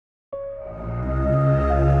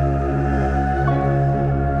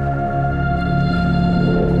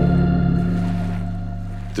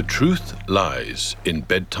The truth lies in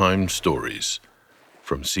bedtime stories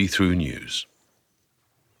from See-Through News.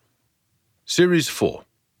 Series 4.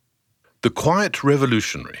 The Quiet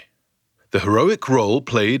Revolutionary. The heroic role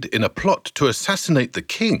played in a plot to assassinate the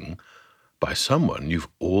king by someone you've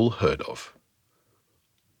all heard of.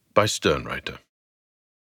 By Sternwriter.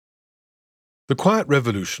 The Quiet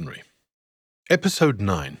Revolutionary. Episode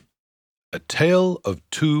 9. A Tale of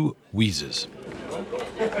Two Wheezes.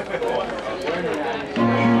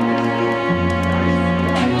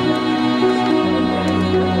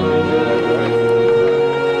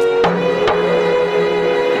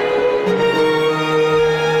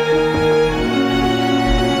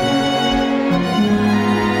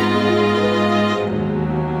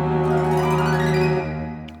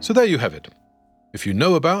 So there you have it. If you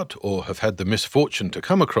know about or have had the misfortune to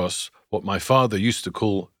come across what my father used to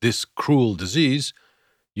call this cruel disease,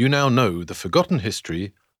 you now know the forgotten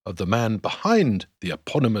history of the man behind the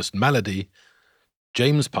eponymous malady,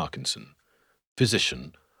 James Parkinson,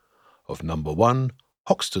 physician of number 1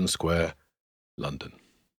 Hoxton Square, London.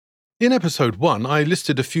 In episode 1, I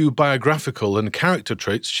listed a few biographical and character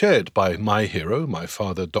traits shared by my hero, my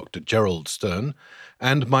father, Dr. Gerald Stern,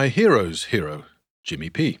 and my hero's hero, Jimmy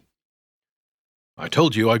P. I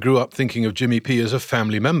told you I grew up thinking of Jimmy P as a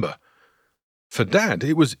family member. For Dad,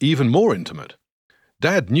 it was even more intimate.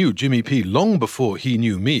 Dad knew Jimmy P long before he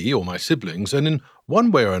knew me or my siblings, and in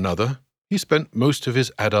one way or another, he spent most of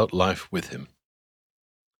his adult life with him.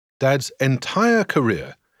 Dad's entire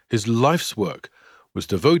career, his life's work, was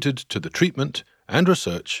devoted to the treatment and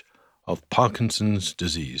research of Parkinson's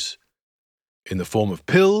disease, in the form of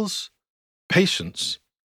pills, patients,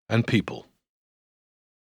 and people.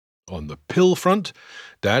 On the pill front,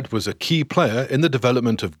 Dad was a key player in the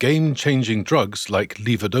development of game-changing drugs like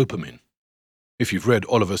levodopa. If you've read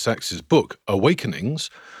Oliver Sacks's book, Awakenings,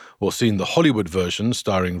 or seen the Hollywood version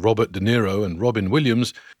starring Robert De Niro and Robin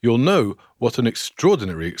Williams, you'll know what an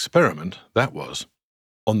extraordinary experiment that was.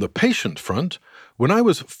 On the patient front, when I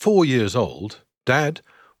was 4 years old, Dad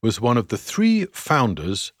was one of the 3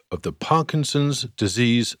 founders of the Parkinson's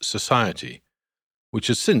Disease Society, which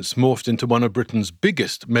has since morphed into one of Britain's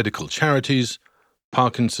biggest medical charities,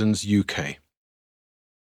 Parkinson's UK.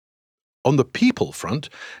 On the people front,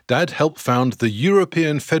 Dad helped found the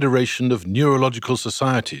European Federation of Neurological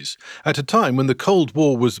Societies at a time when the Cold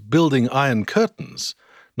War was building iron curtains,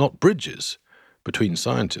 not bridges, between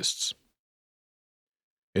scientists.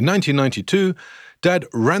 In 1992, Dad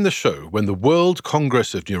ran the show when the World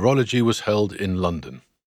Congress of Neurology was held in London.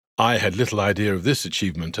 I had little idea of this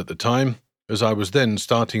achievement at the time, as I was then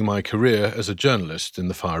starting my career as a journalist in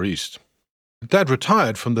the Far East. Dad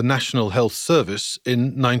retired from the National Health Service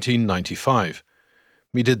in 1995.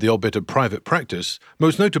 He did the odd bit of private practice,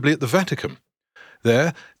 most notably at the Vatican.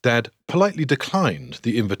 There, Dad politely declined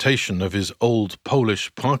the invitation of his old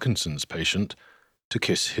Polish Parkinson's patient to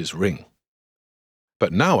kiss his ring.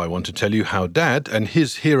 But now I want to tell you how Dad and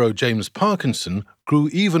his hero James Parkinson grew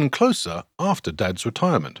even closer after Dad's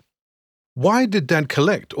retirement. Why did Dad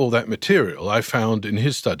collect all that material I found in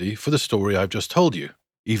his study for the story I've just told you?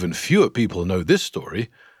 Even fewer people know this story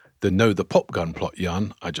than know the popgun plot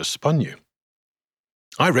yarn I just spun you.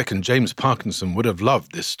 I reckon James Parkinson would have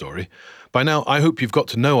loved this story. By now, I hope you've got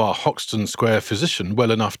to know our Hoxton Square physician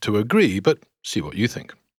well enough to agree, but see what you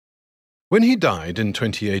think. When he died in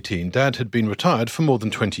 2018, Dad had been retired for more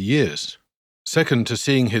than 20 years. Second to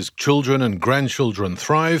seeing his children and grandchildren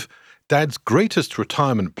thrive, Dad's greatest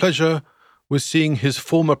retirement pleasure was seeing his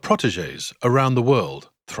former protégés around the world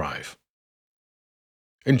thrive.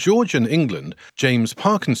 In Georgian England, James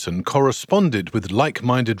Parkinson corresponded with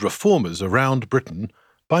like-minded reformers around Britain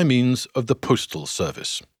by means of the postal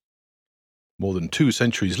service. More than 2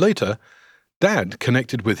 centuries later, Dad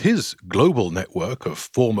connected with his global network of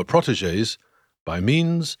former protégés by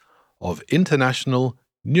means of international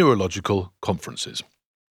neurological conferences.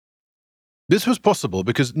 This was possible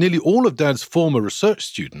because nearly all of Dad's former research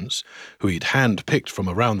students, who he'd hand-picked from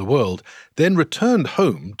around the world, then returned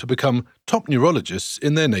home to become top neurologists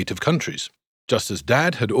in their native countries. Just as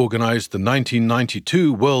Dad had organized the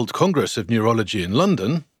 1992 World Congress of Neurology in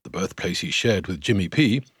London, the birthplace he shared with Jimmy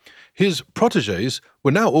P., his protégés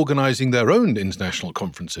were now organizing their own international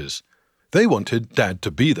conferences. They wanted Dad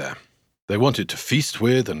to be there. They wanted to feast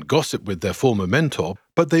with and gossip with their former mentor,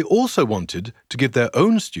 but they also wanted to give their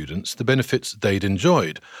own students the benefits they'd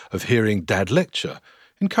enjoyed of hearing Dad lecture,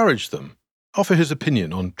 encourage them, offer his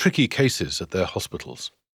opinion on tricky cases at their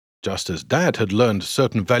hospitals. Just as Dad had learned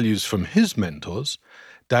certain values from his mentors,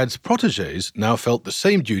 Dad's protégés now felt the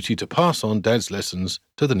same duty to pass on Dad's lessons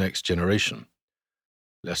to the next generation.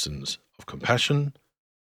 Lessons of compassion,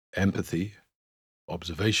 empathy,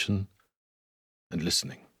 observation, and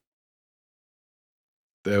listening.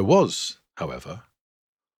 There was, however,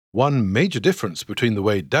 one major difference between the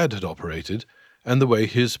way Dad had operated and the way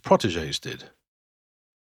his protégés did.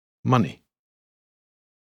 Money.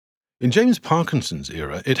 In James Parkinson's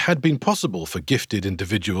era, it had been possible for gifted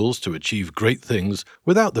individuals to achieve great things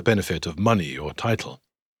without the benefit of money or title.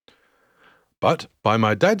 But by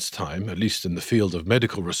my dad's time, at least in the field of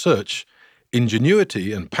medical research,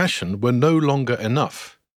 ingenuity and passion were no longer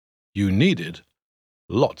enough. You needed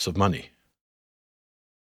lots of money.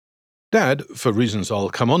 Dad, for reasons I'll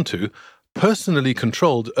come on to, personally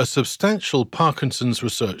controlled a substantial Parkinson's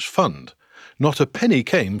research fund. Not a penny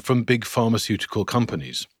came from big pharmaceutical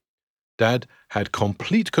companies. Dad had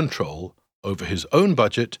complete control over his own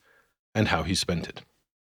budget and how he spent it.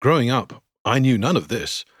 Growing up, I knew none of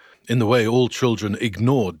this. In the way all children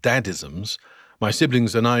ignore dadisms, my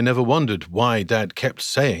siblings and I never wondered why Dad kept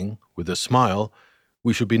saying, with a smile,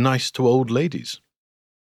 we should be nice to old ladies.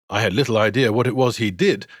 I had little idea what it was he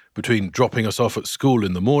did between dropping us off at school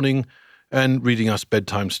in the morning and reading us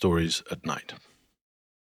bedtime stories at night.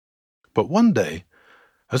 But one day,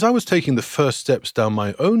 as I was taking the first steps down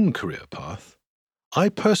my own career path, I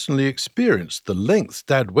personally experienced the lengths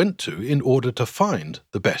Dad went to in order to find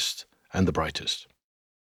the best and the brightest.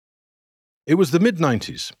 It was the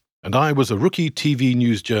mid-90s, and I was a rookie TV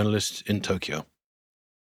news journalist in Tokyo.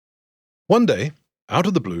 One day, out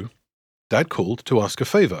of the blue, Dad called to ask a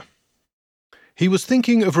favor. He was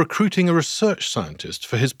thinking of recruiting a research scientist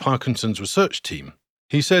for his Parkinson's research team.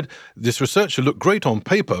 He said this researcher looked great on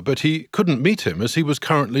paper, but he couldn't meet him as he was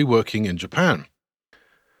currently working in Japan.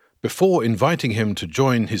 Before inviting him to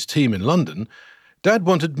join his team in London, Dad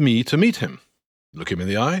wanted me to meet him, look him in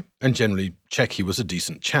the eye, and generally check he was a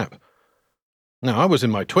decent chap. Now, I was in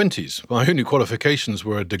my 20s. My only qualifications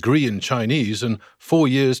were a degree in Chinese and 4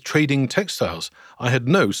 years trading textiles. I had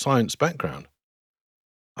no science background.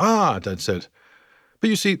 Ah, Dad said, but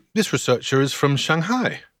you see, this researcher is from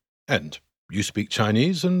Shanghai, and you speak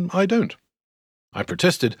Chinese and I don't. I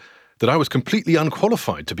protested that I was completely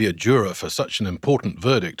unqualified to be a juror for such an important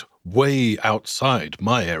verdict, way outside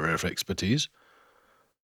my area of expertise.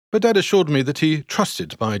 But Dad assured me that he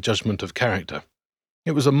trusted my judgment of character.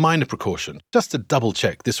 It was a minor precaution, just to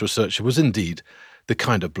double-check this researcher was indeed the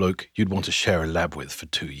kind of bloke you'd want to share a lab with for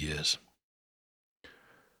 2 years.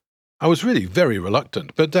 I was really very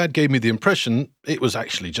reluctant, but Dad gave me the impression it was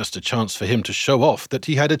actually just a chance for him to show off that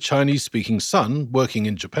he had a Chinese-speaking son working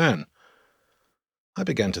in Japan. I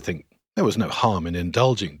began to think there was no harm in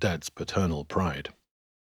indulging Dad's paternal pride.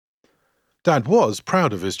 Dad was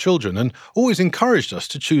proud of his children and always encouraged us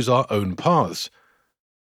to choose our own paths.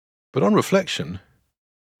 But on reflection,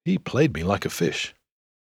 he played me like a fish.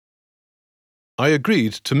 I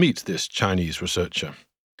agreed to meet this Chinese researcher.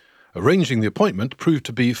 Arranging the appointment proved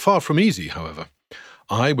to be far from easy, however.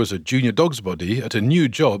 I was a junior dog's body at a new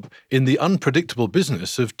job in the unpredictable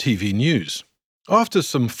business of TV news. After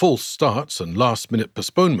some false starts and last-minute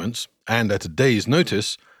postponements, and at a day's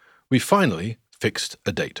notice, we finally fixed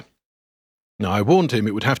a date. Now, I warned him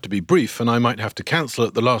it would have to be brief and I might have to cancel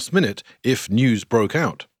at the last minute if news broke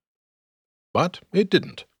out. But it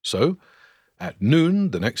didn't, so at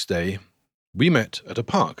noon the next day, we met at a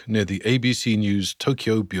park near the ABC News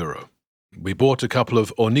Tokyo bureau. We bought a couple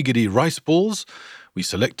of onigiri rice balls, we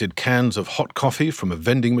selected cans of hot coffee from a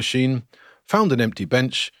vending machine, found an empty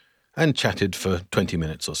bench, and chatted for 20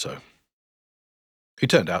 minutes or so. He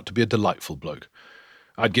turned out to be a delightful bloke.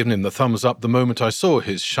 I'd given him the thumbs up the moment I saw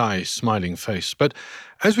his shy, smiling face, but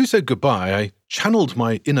as we said goodbye, I channeled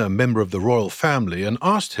my inner member of the royal family and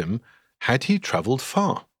asked him, had he travelled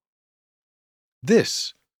far?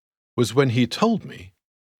 This was when he told me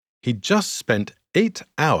he'd just spent 8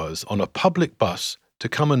 hours on a public bus to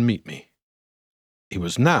come and meet me. He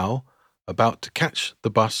was now about to catch the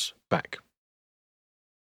bus back.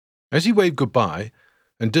 As he waved goodbye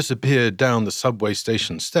and disappeared down the subway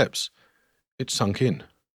station steps, it sunk in.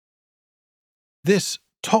 This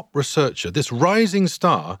top researcher, this rising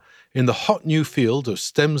star in the hot new field of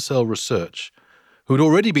stem cell research, who had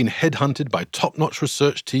already been headhunted by top-notch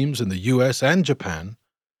research teams in the US and Japan,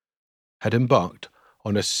 had embarked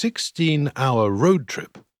on a 16-hour road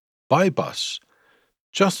trip by bus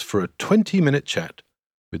just for a 20-minute chat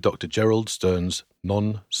with Dr. Gerald Stern's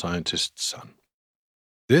non-scientist son.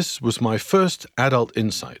 This was my first adult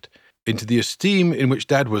insight into the esteem in which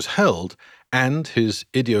Dad was held and his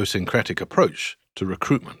idiosyncratic approach to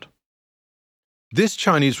recruitment. This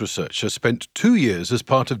Chinese researcher spent 2 years as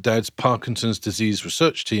part of Dad's Parkinson's disease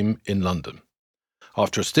research team in London.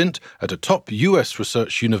 After a stint at a top US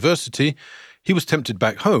research university, he was tempted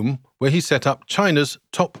back home, where he set up China's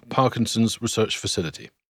top Parkinson's research facility.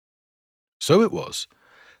 So it was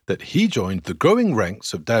that he joined the growing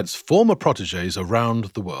ranks of Dad's former protégés around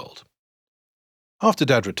the world. After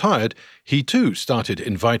Dad retired, he too started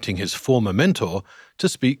inviting his former mentor to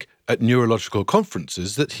speak at neurological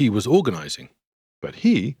conferences that he was organizing. But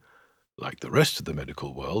he, like the rest of the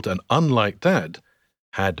medical world, and unlike Dad,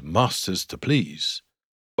 had masters to please,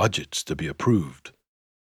 budgets to be approved,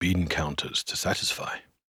 bean counters to satisfy.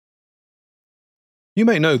 You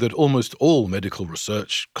may know that almost all medical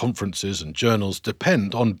research, conferences, and journals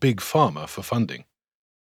depend on Big Pharma for funding.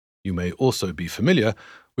 You may also be familiar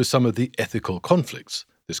with some of the ethical conflicts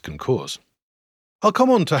this can cause. I'll come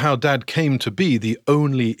on to how Dad came to be the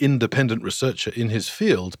only independent researcher in his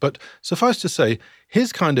field, but suffice to say,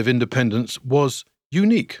 his kind of independence was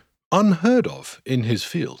unique, unheard of in his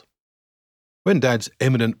field. When Dad's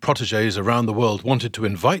eminent protégés around the world wanted to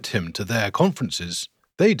invite him to their conferences,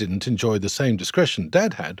 they didn't enjoy the same discretion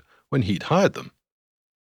Dad had when he'd hired them.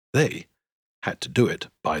 They had to do it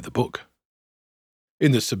by the book.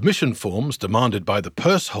 In the submission forms demanded by the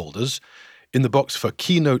purse holders, in the box for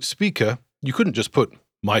keynote speaker, you couldn't just put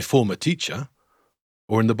 "my former teacher,"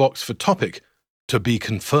 or in the box for topic, "to be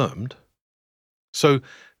confirmed." So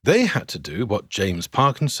they had to do what James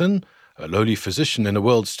Parkinson, a lowly physician in a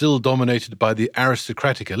world still dominated by the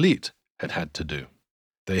aristocratic elite, had to do.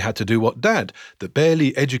 They had to do what Dad, the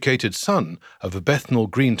barely educated son of a Bethnal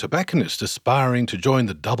Green tobacconist aspiring to join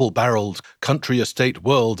the double-barreled country estate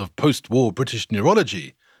world of post-war British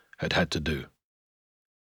neurology, had to do.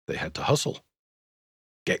 They had to hustle,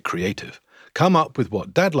 get creative, come up with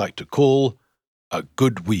what Dad liked to call a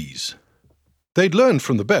good wheeze. They'd learned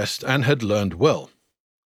from the best and had learned well.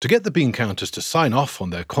 To get the bean counters to sign off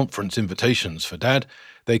on their conference invitations for Dad,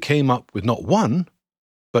 they came up with not one,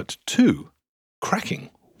 but two cracking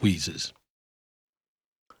wheezes.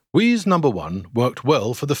 Wheeze number 1 worked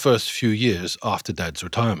well for the first few years after Dad's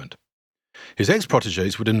retirement. His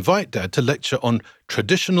ex-protégés would invite Dad to lecture on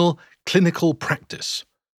traditional clinical practice,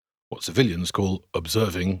 what civilians call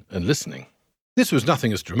observing and listening. This was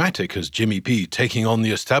nothing as dramatic as Jimmy P taking on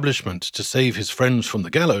the establishment to save his friends from the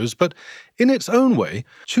gallows, but in its own way,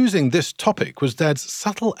 choosing this topic was Dad's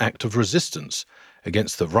subtle act of resistance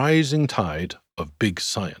against the rising tide of big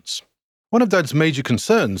science. One of Dad's major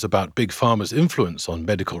concerns about Big Pharma's influence on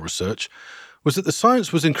medical research was that the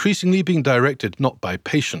science was increasingly being directed not by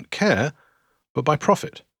patient care, but by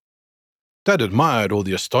profit. Dad admired all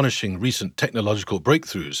the astonishing recent technological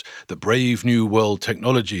breakthroughs, the brave new world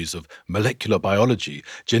technologies of molecular biology,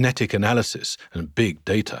 genetic analysis, and big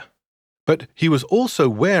data. But he was also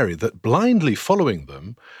wary that blindly following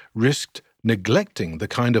them risked neglecting the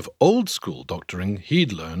kind of old-school doctoring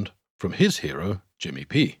he'd learned from his hero, Jimmy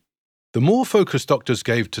P. The more focus doctors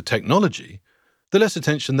gave to technology, the less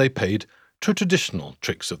attention they paid to traditional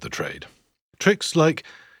tricks of the trade. Tricks like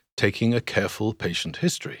taking a careful patient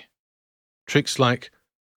history. Tricks like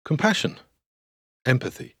compassion,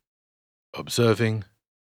 empathy, observing,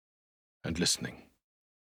 and listening.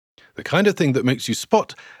 The kind of thing that makes you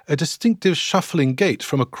spot a distinctive shuffling gait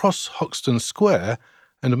from across Hoxton Square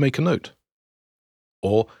and make a note.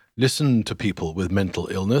 Or listen to people with mental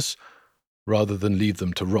illness rather than leave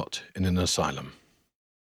them to rot in an asylum.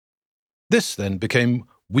 This then became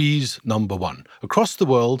wheeze number 1. Across the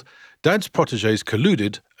world, Dad's protégés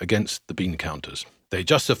colluded against the bean counters. They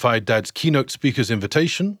justified Dad's keynote speaker's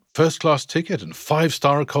invitation, first-class ticket, and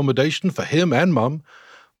 5-star accommodation for him and Mum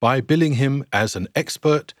by billing him as an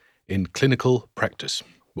expert in clinical practice,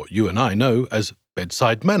 what you and I know as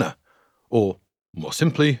bedside manner, or, more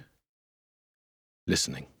simply,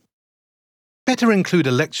 listening. Better include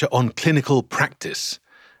a lecture on clinical practice,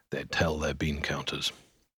 they'd tell their bean counters.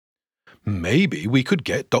 Maybe we could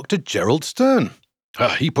get Dr. Gerald Stern.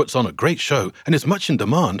 He puts on a great show and is much in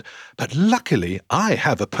demand, but luckily I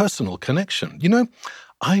have a personal connection. You know,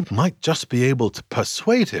 I might just be able to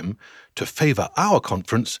persuade him to favour our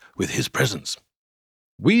conference with his presence.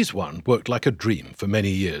 Wheeze 1 worked like a dream for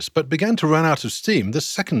many years, but began to run out of steam the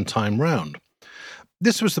second time round.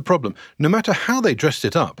 This was the problem. No matter how they dressed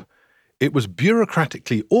it up, it was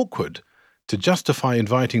bureaucratically awkward to justify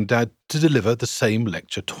inviting Dad to deliver the same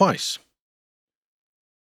lecture twice.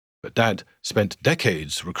 But Dad spent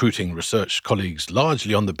decades recruiting research colleagues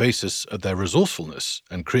largely on the basis of their resourcefulness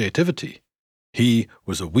and creativity. He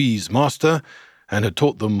was a wheeze master and had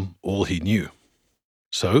taught them all he knew.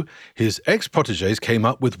 So his ex-protégés came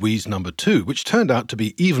up with wheeze number 2, which turned out to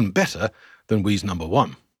be even better than wheeze number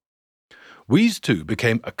 1. Wheeze 2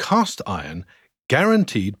 became a cast-iron,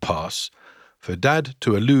 guaranteed pass for Dad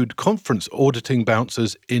to elude conference auditing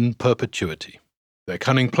bouncers in perpetuity. Their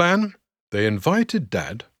cunning plan? They invited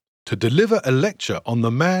Dad to deliver a lecture on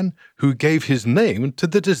the man who gave his name to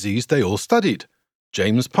the disease they all studied,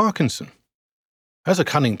 James Parkinson. As a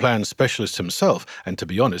cunning plan specialist himself, and to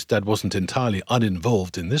be honest, Dad wasn't entirely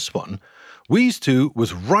uninvolved in this one, Wheeze 2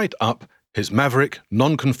 was right up his maverick,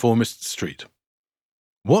 nonconformist street.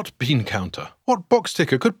 What bean counter, what box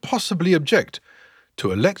ticker could possibly object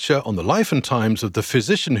to a lecture on the life and times of the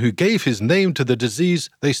physician who gave his name to the disease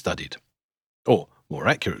they studied? Or, more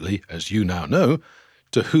accurately, as you now know,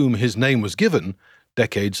 to whom his name was given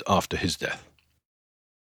decades after his death.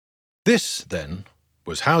 This, then,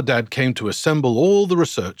 was how Dad came to assemble all the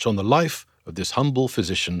research on the life of this humble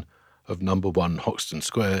physician of number 1 Hoxton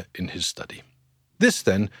Square in his study. This,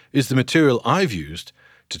 then, is the material I've used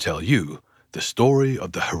to tell you the story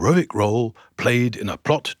of the heroic role played in a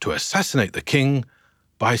plot to assassinate the king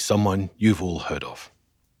by someone you've all heard of.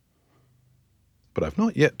 But I've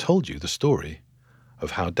not yet told you the story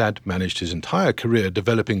of how Dad managed his entire career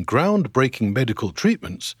developing groundbreaking medical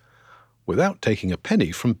treatments without taking a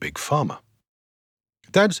penny from Big Pharma.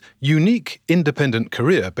 Dad's unique independent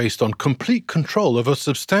career based on complete control of a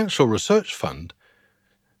substantial research fund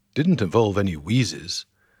didn't involve any wheezes,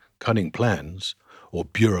 cunning plans, or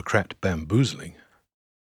bureaucrat bamboozling.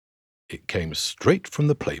 It came straight from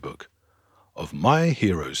the playbook of my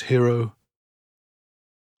hero's hero,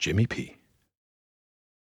 Jimmy P.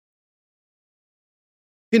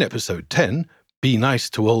 In episode 10, Be Nice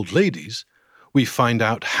to Old Ladies, we find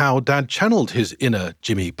out how Dad channeled his inner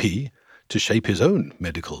Jimmy P to shape his own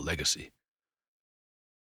medical legacy.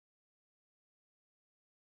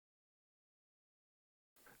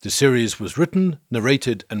 The series was written,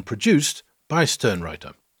 narrated, and produced by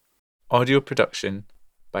Sternwriter. Audio production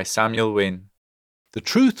by Samuel Wayne. The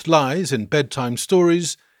Truth Lies in Bedtime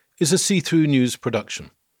Stories is a See-Through News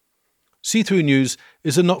production. See-Through News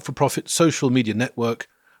is a not-for-profit social media network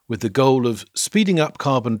with the goal of speeding up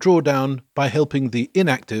carbon drawdown by helping the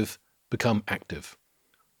inactive become active.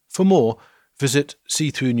 For more, visit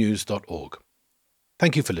seethroughnews.org.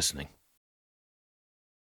 Thank you for listening.